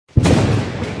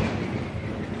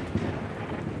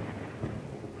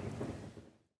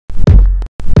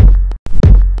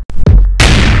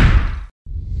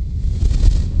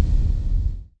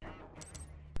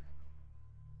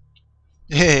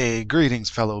Hey, greetings,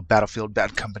 fellow Battlefield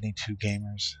Bad Company 2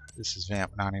 gamers. This is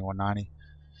Vamp9190.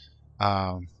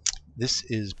 Um, this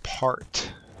is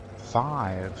part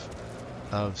 5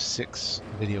 of 6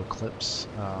 video clips.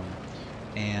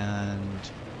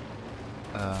 And,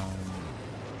 um,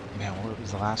 Man, what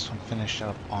was the last one? Finished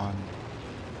up on,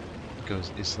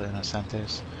 goes Isla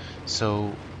Inocentes.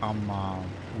 So,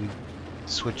 we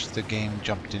switched the game,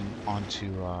 jumped in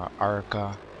onto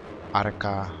Arica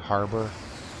Harbor,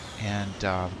 and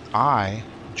I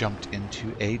jumped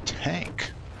into a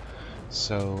tank.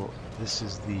 So this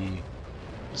is the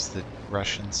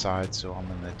Russian side, so I'm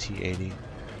in the T-80,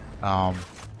 um,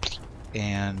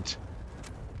 and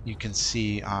you can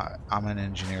see I'm an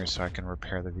engineer, so I can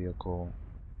repair the vehicle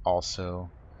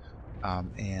also,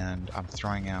 and I'm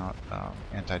throwing out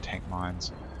anti-tank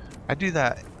mines. I do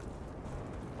that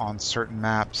on certain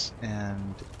maps,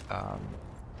 and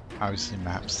obviously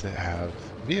maps that have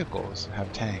vehicles,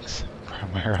 have tanks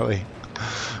primarily.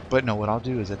 But no, what I'll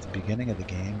do is at the beginning of the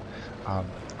game,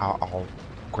 I'll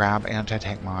grab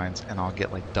anti-tank mines and I'll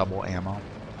get like double ammo,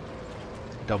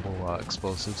 double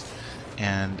explosives,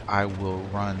 and I will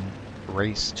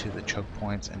race to the choke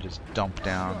points and just dump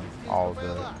down all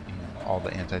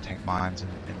the anti-tank mines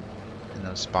in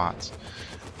those spots.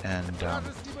 And uh,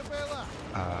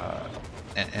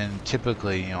 and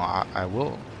typically, I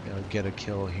will get a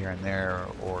kill here and there,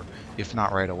 or if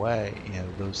not right away,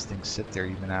 those things sit there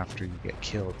even after you get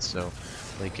killed. So,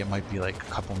 like, it might be like a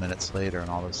couple minutes later, and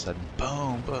all of a sudden,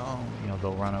 boom, boom,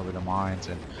 they'll run over the mines,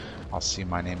 and I'll see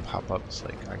my name pop up. It's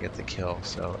like I get the kill,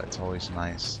 so it's always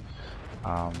nice.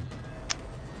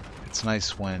 It's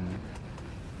nice when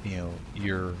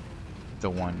you're the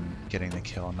one getting the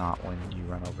kill, not when you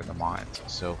run over the mines.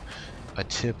 So a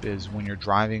tip is when you're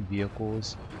driving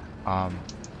vehicles, um,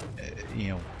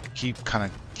 keep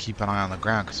an eye on the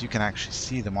ground, because you can actually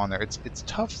see them on there. It's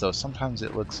tough though. Sometimes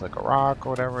it looks like a rock or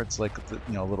whatever. It's like a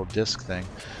little disc thing.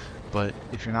 But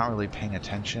if you're not really paying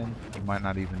attention, you might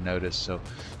not even notice. So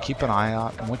keep an eye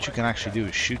out. And what you can actually do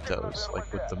is shoot those,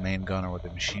 like with the main gun or with the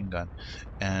machine gun.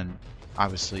 And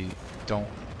obviously, don't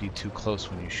be too close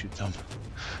when you shoot them.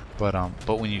 But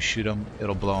when you shoot them,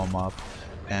 it'll blow them up,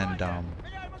 and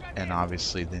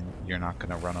obviously then you're not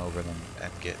going to run over them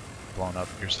and get blown up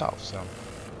yourself.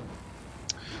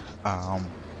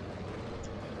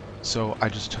 So I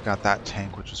just took out that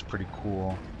tank, which was pretty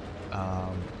cool.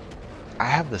 I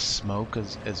have the smoke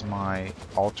as my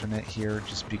alternate here,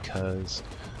 just because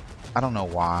I don't know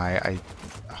why.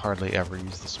 I hardly ever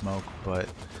use the smoke, but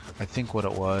I think what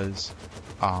it was,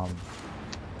 I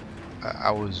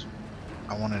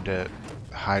wanted to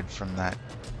hide from that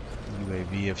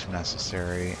UAV if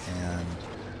necessary, and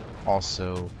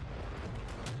also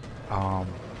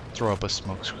throw up a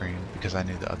smoke screen because I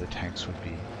knew the other tanks would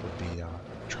be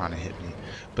trying to hit me.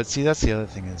 But see, that's the other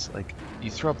thing, is like you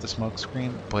throw up the smoke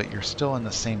screen, but you're still in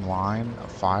the same line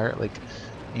of fire. Like,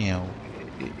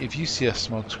 if you see a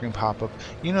smoke screen pop up,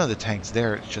 the tank's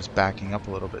there. It's just backing up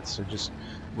a little bit. So just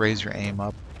raise your aim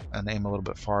up and aim a little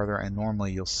bit farther, and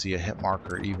normally you'll see a hit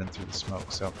marker even through the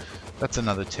smoke. So that's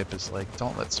another tip, is like,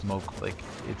 don't let smoke, like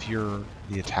if you're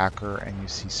the attacker and you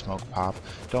see smoke pop,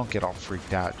 don't get all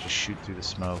freaked out. Just shoot through the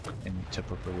smoke, and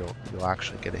typically you'll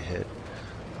actually get a hit.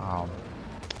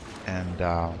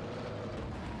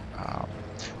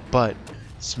 But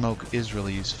smoke is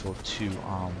really useful to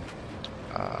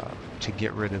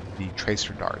get rid of the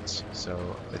tracer darts.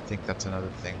 So I think that's another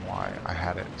thing why I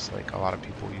had it. It's like a lot of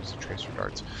people use the tracer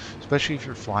darts, especially if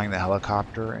you're flying the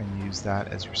helicopter and use that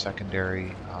as your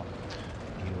secondary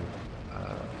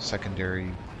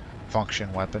secondary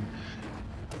function weapon.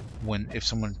 If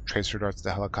someone tracer darts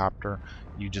the helicopter,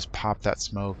 you just pop that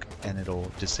smoke and it'll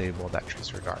disable that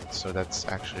tracer dart. So that's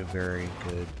actually a very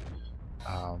good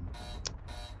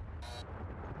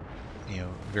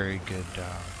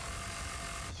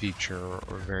feature,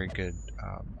 or very good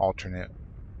alternate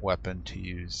weapon to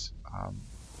use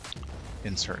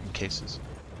in certain cases.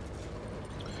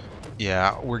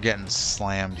 Yeah, we're getting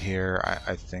slammed here.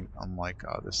 I think I'm like,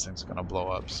 oh, this thing's gonna blow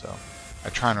up. So I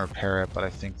try and repair it, but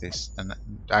I think and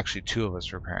actually two of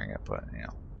us repairing it, but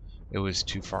it was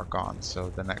too far gone. So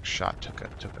the next shot took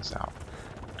us out.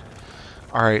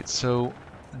 All right, so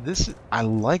I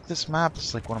like this map.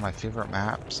 It's like one of my favorite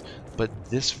maps, but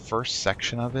this first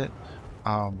section of it,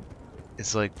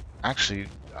 it's like, actually,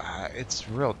 it's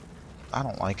real. I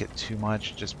don't like it too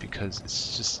much, just because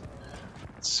it's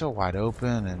so wide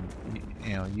open,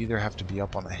 and you either have to be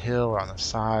up on the hill or on the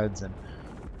sides, and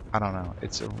I don't know.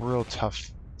 It's a real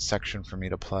tough section for me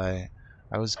to play.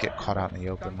 I always get caught out in the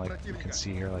open, like you can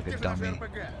see here, like a dummy.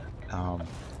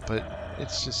 But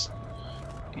it's just,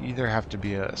 you either have to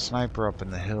be a sniper up in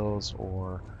the hills,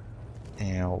 or,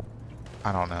 you know,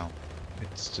 I don't know.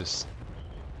 It's just,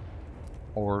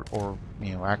 or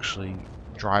you know, actually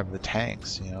drive the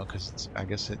tanks, you know, because I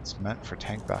guess it's meant for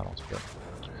tank battles.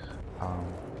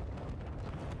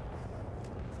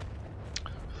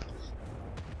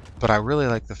 But I really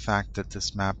like the fact that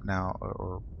this map now,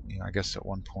 or you know, I guess at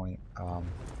one point,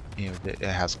 you know, it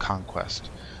has conquest,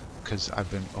 because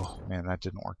I've been, oh man, that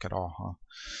didn't work at all, huh?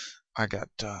 I got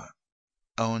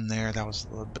owned there. That was a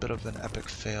little bit of an epic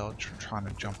fail, trying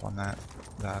to jump on that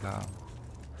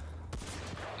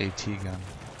AT gun.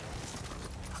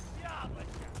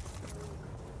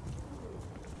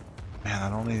 Man, I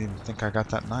don't even think I got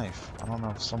that knife. I don't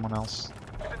know if someone else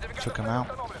took him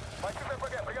out.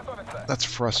 That's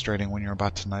frustrating when you're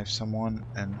about to knife someone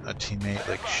and a teammate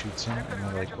like shoots him and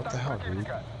you're like, what the hell, dude?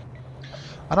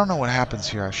 I don't know what happens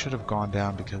here. I should have gone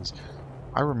down, because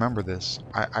I remember this.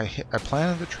 I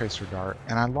planted the tracer dart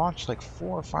and I launched like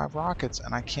 4 or 5 rockets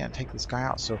and I can't take this guy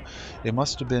out. So it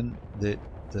must have been that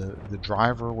the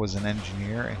driver was an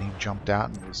engineer and he jumped out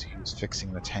and he was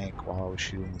fixing the tank while I was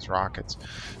shooting these rockets.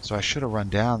 So I should have run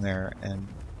down there and,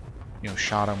 you know,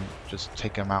 shot him, just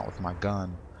take him out with my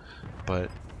gun.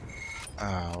 But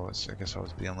I guess I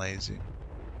was being lazy.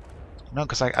 No,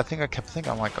 because I think I kept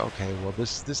thinking, I'm like, okay, well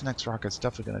this next rocket's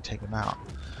definitely going to take him out,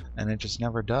 and it just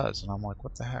never does. And I'm like,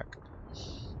 what the heck?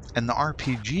 And the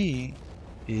RPG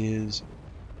is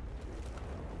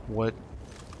what,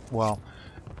 well,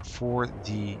 for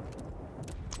the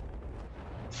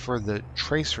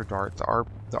tracer dart, the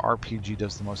RPG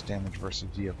does the most damage versus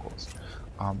vehicles.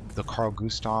 The Carl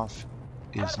Gustav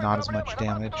is not as much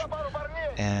damage,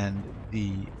 and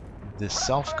the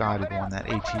self-guided one, that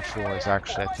AT4, is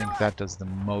actually, I think that does the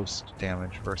most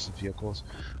damage versus vehicles.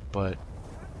 But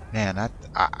man, that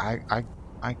I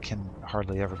can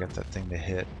hardly ever get that thing to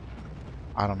hit.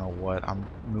 I don't know what, I'm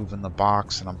moving the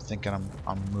box and I'm thinking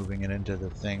I'm moving it into the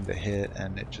thing to hit,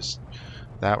 and it just,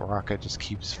 that rocket just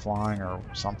keeps flying or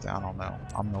something. I don't know.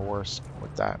 I'm the worst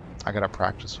with that. I gotta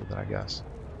practice with it, I guess.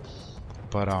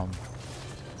 But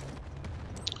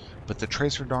the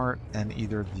tracer dart and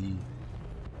either the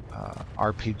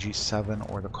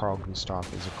RPG-7 or the Carl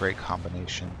Gustav is a great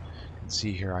combination. You can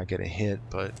see here I get a hit,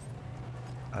 but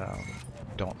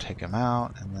don't take him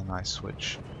out, and then I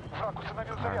switch,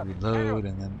 I reload,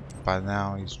 and then by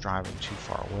now he's driving too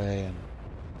far away, and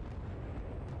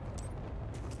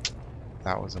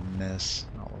that was a miss.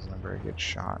 That wasn't a very good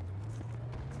shot.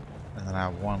 And then I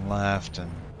have one left, and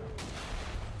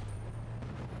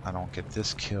I don't get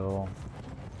this kill.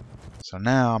 So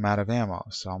now I'm out of ammo,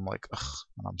 so I'm like, ugh,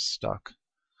 and I'm stuck.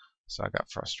 So I got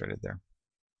frustrated there.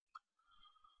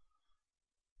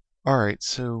 Alright,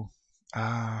 so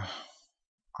I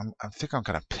think I'm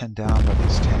gonna pin down by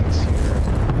these tanks here.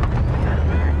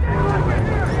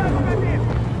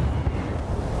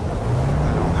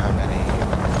 I don't have any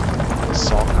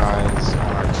assault guys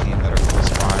on our team that are close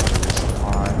by to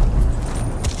resupply.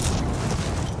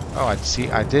 Oh, I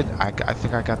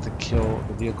think I got the kill,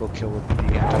 the vehicle kill with the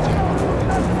anti-tank.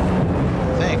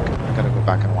 I think. I gotta go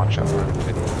back and watch that part of the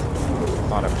video. I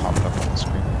thought it popped up on the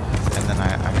screen. And then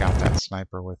I got that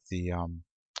sniper with the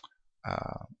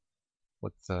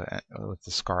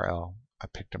Scar L. I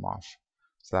picked him off.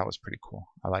 So that was pretty cool.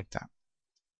 I like that.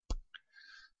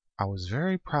 I was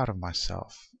very proud of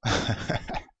myself.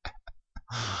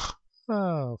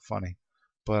 Oh, funny.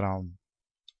 But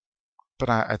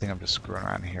I think I'm just screwing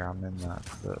around here. I'm in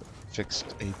the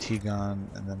fixed AT gun,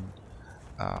 and then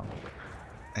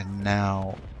and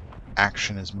now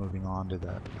action is moving on to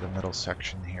the middle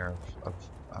section here of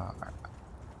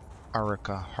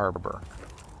Arica Harbor.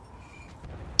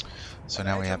 So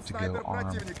now we have to go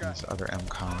arm these other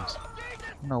MCOMs.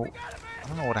 I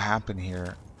don't know what happened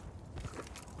here.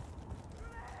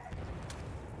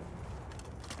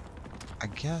 I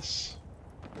guess.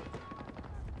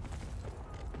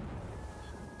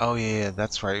 Oh yeah,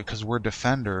 that's right, because we're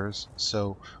defenders,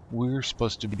 so we're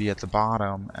supposed to be at the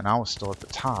bottom, and I was still at the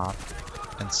top,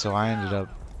 and so I ended up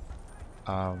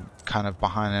kind of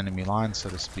behind enemy lines, so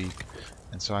to speak,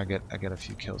 and so I get a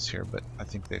few kills here, but I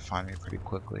think they find me pretty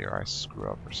quickly, or I screw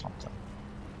up or something.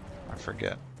 I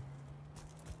forget.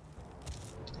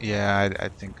 Yeah, I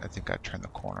think I turned the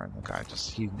corner, and the guy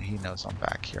just he knows I'm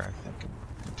back here, I think,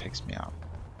 and takes me out.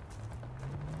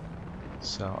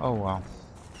 So, oh well.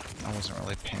 I wasn't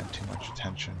really paying too much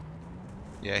attention.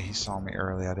 Yeah, he saw me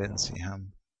early. I didn't see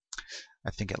him.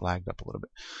 I think it lagged up a little bit.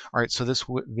 Alright, so this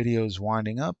video is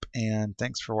winding up, and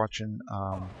thanks for watching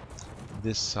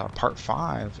this part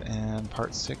 5, and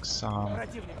part 6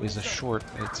 is a short.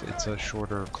 It's a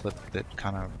shorter clip that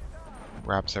kind of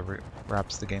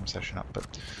wraps the game session up. But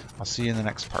I'll see you in the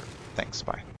next part. Thanks.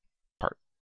 Bye.